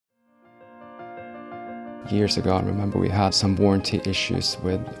Years ago, I remember we had some warranty issues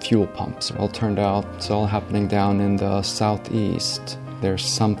with fuel pumps. It all turned out it's all happening down in the southeast. There's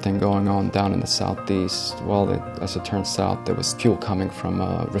something going on down in the southeast. Well, as it turns out, there was fuel coming from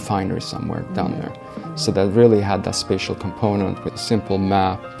a refinery somewhere down there. So that really had that spatial component with a simple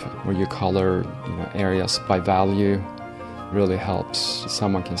map where you color areas by value. Really helps.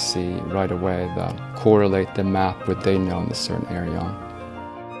 Someone can see right away that correlate the map with what they know in a certain area.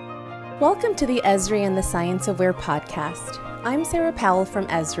 Welcome to the Esri and the Science Aware podcast. I'm Sarah Powell from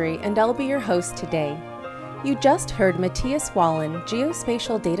Esri, and I'll be your host today. You just heard Matthias Wallen,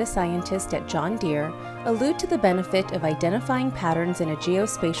 geospatial data scientist at John Deere, allude to the benefit of identifying patterns in a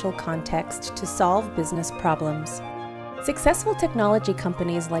geospatial context to solve business problems. Successful technology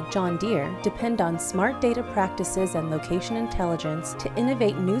companies like John Deere depend on smart data practices and location intelligence to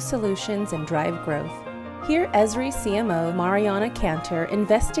innovate new solutions and drive growth. Here, Esri CMO Mariana Cantor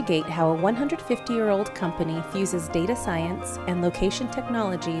investigate how a 150-year-old company fuses data science and location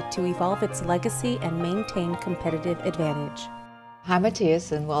technology to evolve its legacy and maintain competitive advantage. Hi,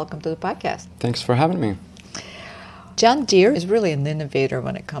 Matthias, and welcome to the podcast. Thanks for having me. John Deere is really an innovator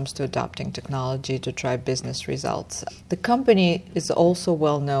when it comes to adopting technology to drive business results. The company is also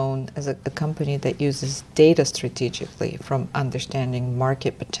well known as a company that uses data strategically, from understanding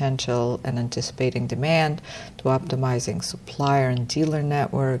market potential and anticipating demand, to optimizing supplier and dealer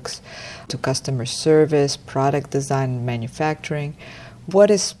networks, to customer service, product design, and manufacturing. What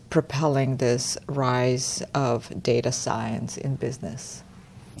is propelling this rise of data science in business?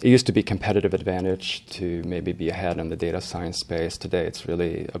 It used to be competitive advantage to maybe be ahead in the data science space. Today it's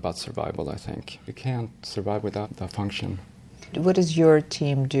really about survival, I think. You can't survive without that function. What does your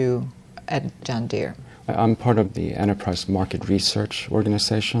team do at John Deere? I'm part of the Enterprise Market Research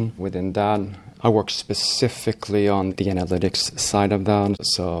organization. Within that, I work specifically on the analytics side of that.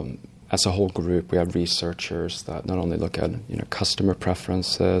 So as a whole group, we have researchers that not only look at customer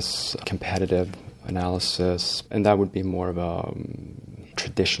preferences, competitive analysis, and that would be more of a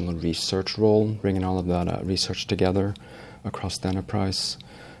traditional research role, bringing all of that research together across the enterprise.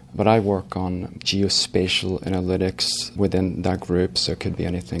 But I work on geospatial analytics within that group, so it could be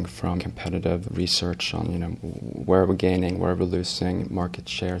anything from competitive research on where are we gaining, where are we losing, market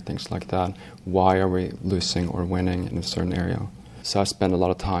share, things like that. Why are we losing or winning in a certain area? So I spend a lot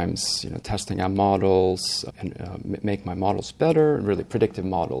of times testing out models and make my models better, really predictive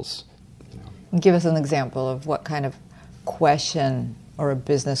models. Give us an example of what kind of question or a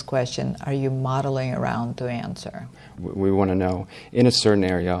business question are you modeling around to answer? We want to know, in a certain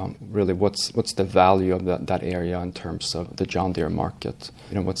area, really what's the value of that area in terms of the John Deere market?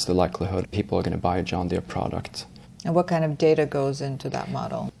 What's the likelihood people are going to buy a John Deere product? And what kind of data goes into that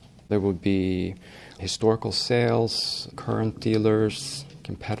model? There would be historical sales, current dealers,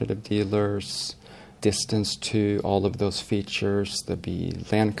 competitive dealers, distance to all of those features. There'd be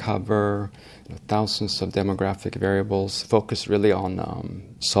land cover, thousands of demographic variables, focus really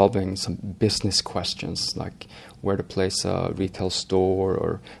on solving some business questions like where to place a retail store,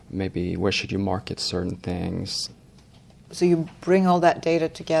 or maybe where should you market certain things. So you bring all that data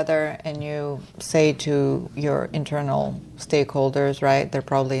together and you say to your internal stakeholders, right? They're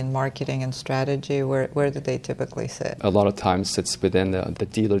probably in marketing and strategy. Where do they typically sit? A lot of times it's within the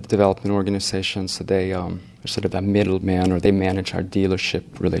dealer development organization, so they are sort of a middleman, or they manage our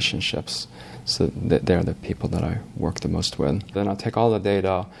dealership relationships. So they're the people that I work the most with. Then I take all the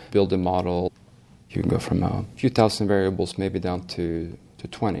data, build a model. You can go from a few thousand variables maybe down to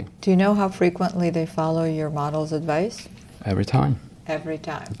 20. Do you know how frequently they follow your model's advice? Every time. Every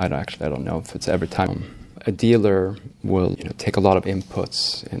time? I don't know if it's every time. A dealer will take a lot of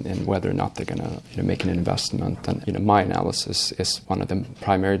inputs in whether or not they're going to make an investment. And my analysis is one of the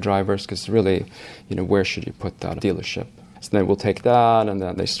primary drivers, because really, where should you put that dealership? So then we'll take that, and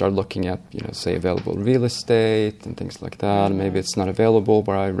then they start looking at, say, available real estate and things like that. And maybe it's not available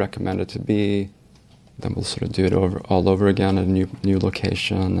where I recommend it to be. Then we'll sort of do it all over again at a new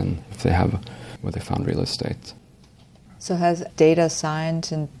location, and if they have where they found real estate. So has data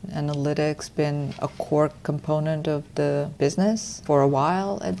science and analytics been a core component of the business for a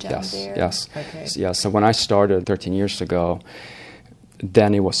while at John Deere? Yes. Okay. So when I started 13 years ago,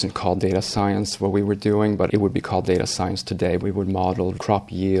 then it wasn't called data science, what we were doing, but it would be called data science today. We would model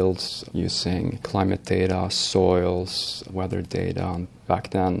crop yields using climate data, soils, weather data. And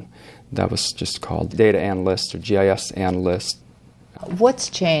back then, that was just called data analyst or GIS analyst. What's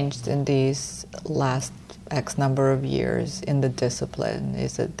changed in these last X number of years in the discipline?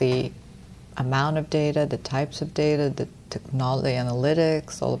 Is it the amount of data, the types of data, the technology,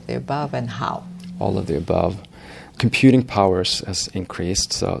 analytics, all of the above, and how? All of the above. computing power has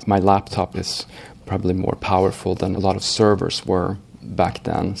increased. So my laptop is probably more powerful than a lot of servers were back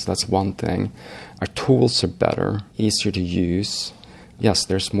then. So that's one thing. Our tools are better, easier to use. Yes,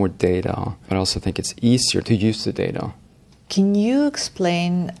 there's more data, but I also think it's easier to use the data. Can you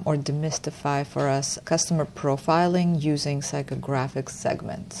explain or demystify for us customer profiling using psychographic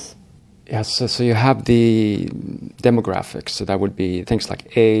segments? Yes, so you have the demographics. So that would be things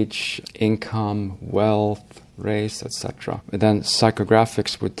like age, income, wealth, race, etc. And then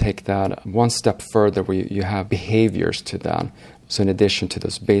psychographics would take that one step further, where you have behaviors to that. So in addition to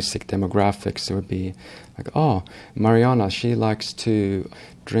those basic demographics, it would be like, oh, Mariana, she likes to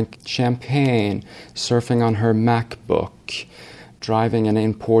drink champagne, surfing on her MacBook, driving an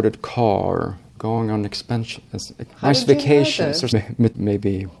imported car, going on nice vacations. Or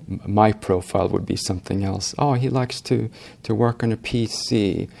maybe my profile would be something else. Oh, he likes to work on a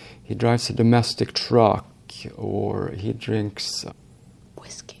PC. He drives a domestic truck, or he drinks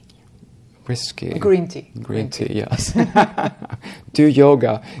whiskey. Green tea. Green tea, yes. Do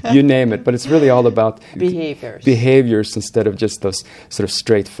yoga, you name it. But it's really all about behaviors instead of just those sort of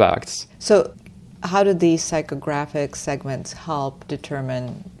straight facts. So how do these psychographic segments help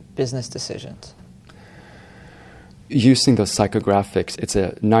determine business decisions? Using those psychographics, it's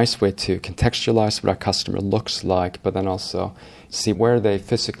a nice way to contextualize what our customer looks like, but then also see where they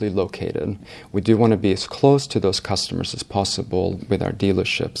physically located. We do want to be as close to those customers as possible with our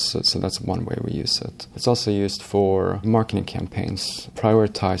dealerships, so that's one way we use it. It's also used for marketing campaigns.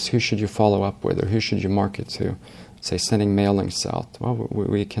 Prioritize who should you follow up with, or who should you market to. Say, sending mailings out. Well,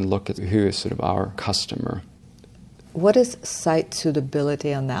 we can look at who is sort of our customer. What is site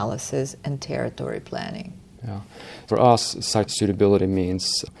suitability analysis and territory planning? Yeah. For us, site suitability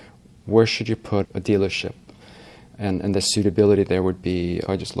means where should you put a dealership? And the suitability there would be,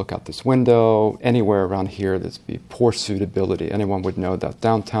 I just look out this window, anywhere around here there's be poor suitability. Anyone would know that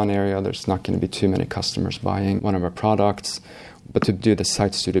downtown area, there's not going to be too many customers buying one of our products. But to do the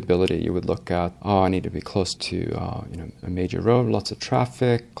site suitability, you would look at, I need to be close to a major road, lots of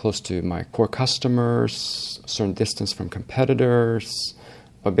traffic, close to my core customers, a certain distance from competitors.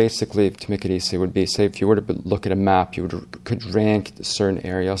 But basically, to make it easy, it would be, say, if you were to look at a map, you could rank certain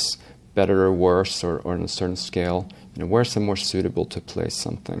areas better or worse, or on a certain scale. Where's the more suitable to place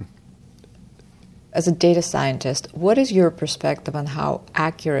something? As a data scientist, what is your perspective on how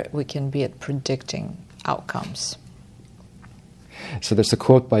accurate we can be at predicting outcomes? So there's a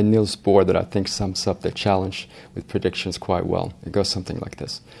quote by Niels Bohr that I think sums up the challenge with predictions quite well. It goes something like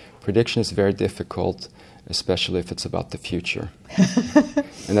this. Prediction is very difficult, especially if it's about the future.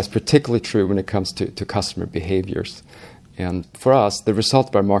 And that's particularly true when it comes to customer behaviors. And for us, the result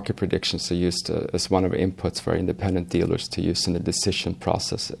of our market predictions are used as one of our inputs for our independent dealers to use in the decision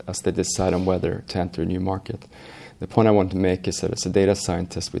process as they decide on whether to enter a new market. The point I want to make is that as a data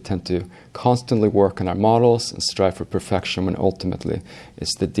scientist, we tend to constantly work on our models and strive for perfection, when ultimately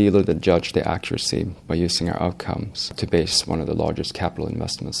it's the dealer that judge the accuracy by using our outcomes to base one of the largest capital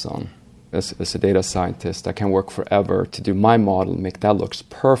investments on. As a data scientist, I can work forever to do my model, make that looks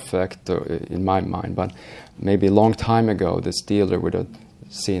perfect in my mind, but maybe a long time ago, this dealer would have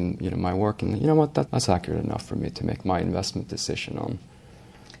seen my work, and that's accurate enough for me to make my investment decision on.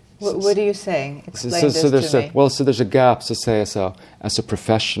 What are you saying? Explain this to me. So there's a gap. So say as a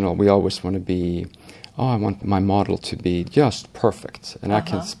professional, we always want to be, I want my model to be just perfect, and I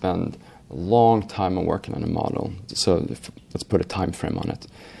can spend a long time on working on a model. So let's put a time frame on it.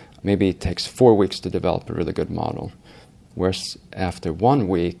 Maybe it takes 4 weeks to develop a really good model, whereas after 1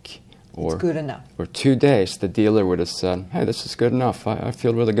 week or it's good enough. Or 2 days, the dealer would have said, "Hey, this is good enough. I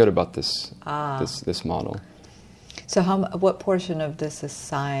feel really good about this this model." So what portion of this is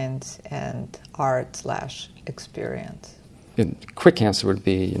science and art/experience? Quick answer would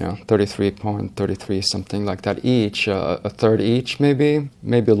be 33.33, something like that each, a third each maybe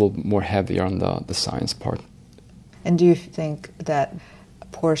a little more heavier on the science part. And do you think that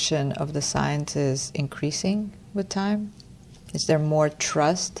portion of the science is increasing with time? Is there more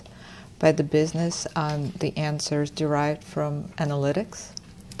trust by the business on the answers derived from analytics?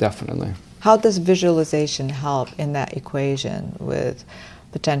 Definitely. How does visualization help in that equation with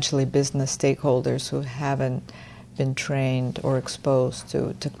potentially business stakeholders who haven't been trained or exposed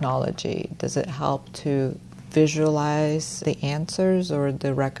to technology? Does it help to visualize the answers or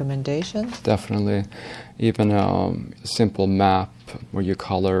the recommendations? Definitely. Even a simple map where you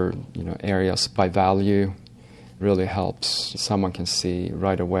color areas by value really helps. Someone can see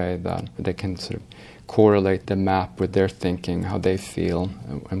right away that they can sort of correlate the map with their thinking, how they feel,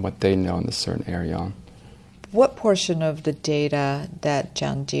 and what they know in a certain area. What portion of the data that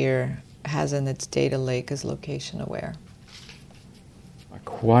John Deere has in its data lake is location aware?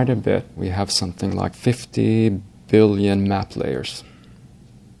 Quite a bit. We have something like 50 billion map layers.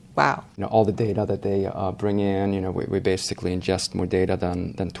 Wow. All the data that they bring in, we basically ingest more data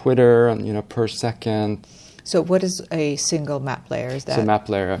than Twitter, and per second. So what is a single map layer? Is that? So map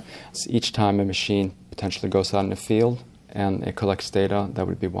layer, each time a machine potentially goes out in the field and it collects data, that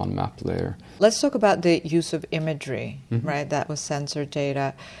would be one map layer. Let's talk about the use of imagery, right? That was sensor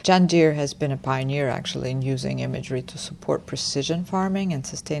data. John Deere has been a pioneer, actually, in using imagery to support precision farming and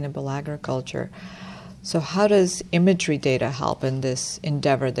sustainable agriculture. So how does imagery data help in this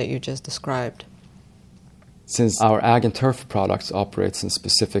endeavor that you just described? Since our ag and turf products operates in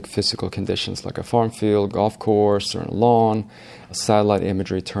specific physical conditions like a farm field, golf course, or a lawn, satellite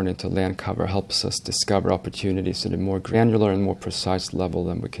imagery turned into land cover helps us discover opportunities at a more granular and more precise level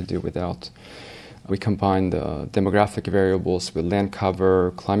than we could do without. We combine the demographic variables with land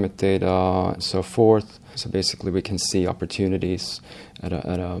cover, climate data, and so forth. So basically we can see opportunities at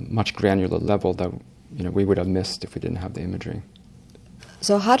a much granular level that we would have missed if we didn't have the imagery.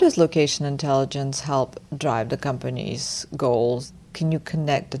 So how does location intelligence help drive the company's goals? Can you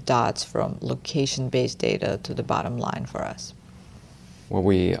connect the dots from location-based data to the bottom line for us? Well,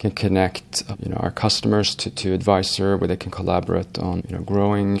 we can connect our customers to Advisor, where they can collaborate on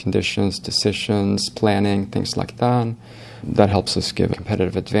growing conditions, decisions, planning, things like that. That helps us give a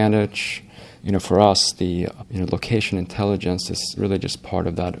competitive advantage. For us, the location intelligence is really just part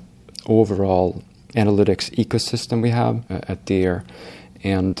of that overall analytics ecosystem we have at Deere.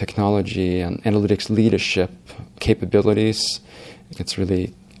 And technology and analytics leadership capabilities, it's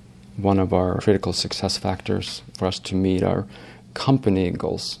really one of our critical success factors for us to meet our company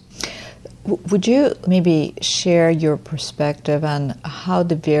goals. Would you maybe share your perspective on how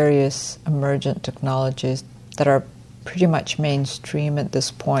the various emergent technologies that are pretty much mainstream at this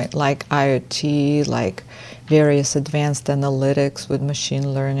point, like IoT, like various advanced analytics with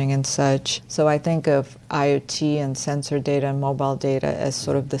machine learning and such. So I think of IoT and sensor data and mobile data as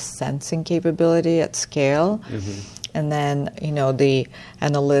sort of the sensing capability at scale. Mm-hmm. And then, the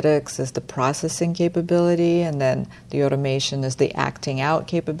analytics is the processing capability, and then the automation is the acting out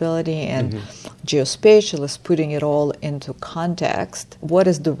capability, and geospatial is putting it all into context. What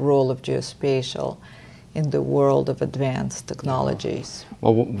is the role of geospatial in the world of advanced technologies?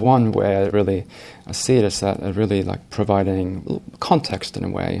 Well, one way I see it is that really like providing context in a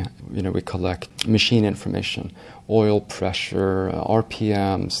way. We collect machine information, oil pressure,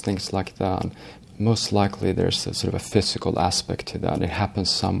 RPMs, things like that. Most likely there's a sort of a physical aspect to that. It happens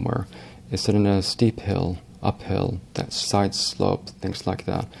somewhere. Is it in a steep hill, uphill, that side slope, things like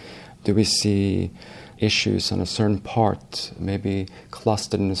that? Do we see issues on a certain part, maybe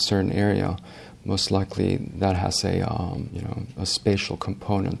clustered in a certain area? Most likely that has a spatial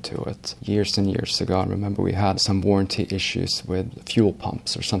component to it. Years and years ago, I remember we had some warranty issues with fuel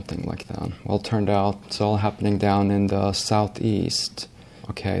pumps or something like that. Well, it turned out it's all happening down in the southeast.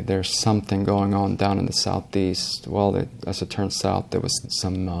 Okay, there's something going on down in the southeast. Well, as it turns out, there was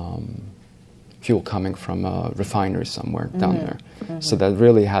some fuel coming from a refinery somewhere down there. Mm-hmm. So that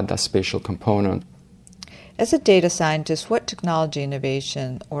really had that spatial component. As a data scientist, what technology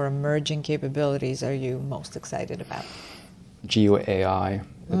innovation or emerging capabilities are you most excited about? Geo-AI.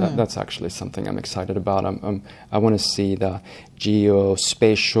 That's actually something I'm excited about. I want to see the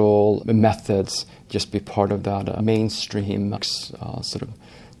geospatial methods just be part of that mainstream sort of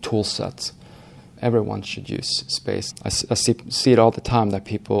tool set. Everyone should use space. I see it all the time that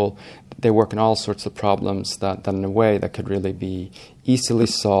people, they work on all sorts of problems that in a way that could really be easily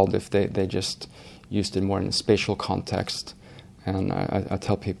solved if they just used it more in a spatial context. And I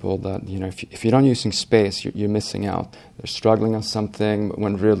tell people that if you're not using space, you're missing out. They're struggling on something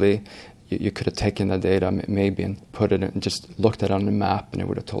when really you could have taken the data maybe and put it and just looked at it on the map and it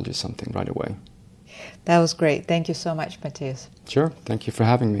would have told you something right away. That was great. Thank you so much, Matthias. Sure. Thank you for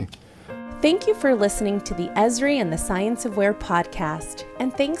having me. Thank you for listening to the Esri and the Science of Where podcast,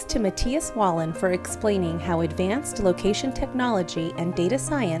 and thanks to Matthias Wallen for explaining how advanced location technology and data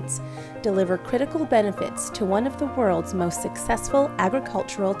science deliver critical benefits to one of the world's most successful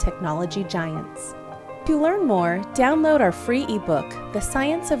agricultural technology giants. To learn more, download our free ebook, The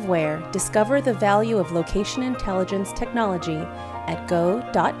Science of Where: Discover the Value of Location Intelligence Technology at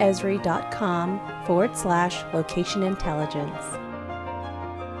go.esri.com/location intelligence.